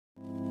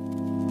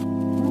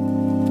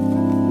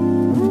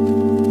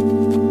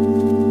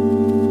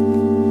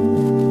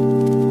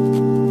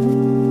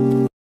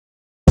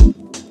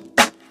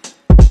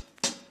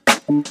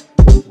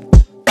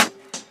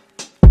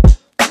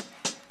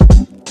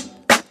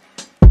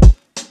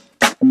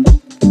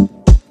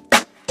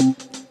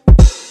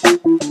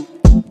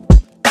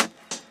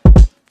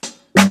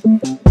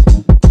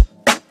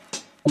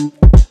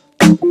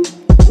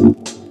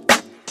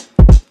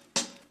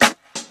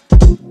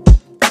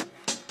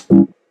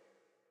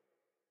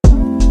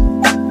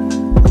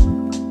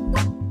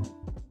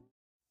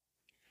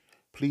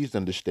Please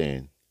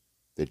understand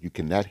that you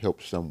cannot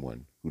help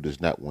someone who does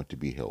not want to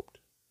be helped.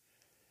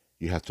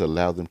 You have to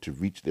allow them to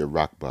reach their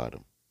rock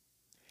bottom.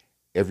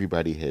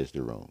 Everybody has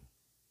their own.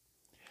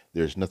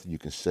 There is nothing you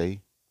can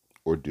say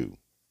or do.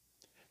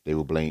 They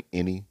will blame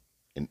any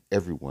and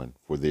everyone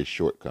for their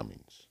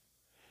shortcomings,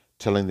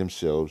 telling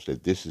themselves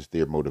that this is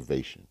their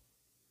motivation,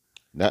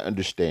 not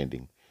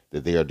understanding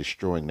that they are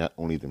destroying not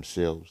only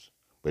themselves,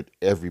 but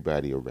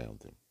everybody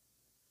around them.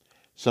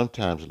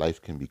 Sometimes life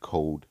can be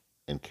cold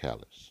and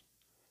callous.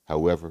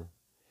 However,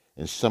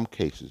 in some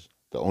cases,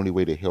 the only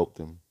way to help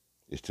them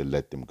is to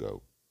let them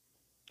go.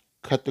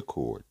 Cut the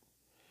cord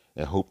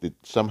and hope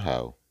that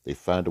somehow they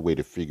find a way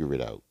to figure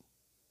it out.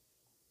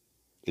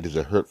 It is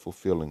a hurtful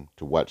feeling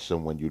to watch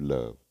someone you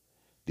love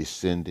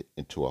descend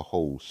into a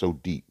hole so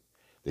deep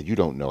that you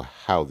don't know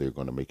how they're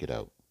going to make it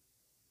out.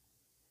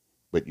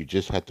 But you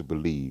just have to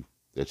believe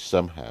that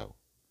somehow,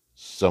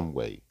 some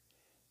way,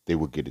 they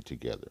will get it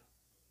together.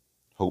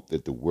 Hope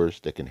that the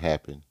worst that can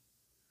happen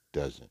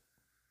doesn't.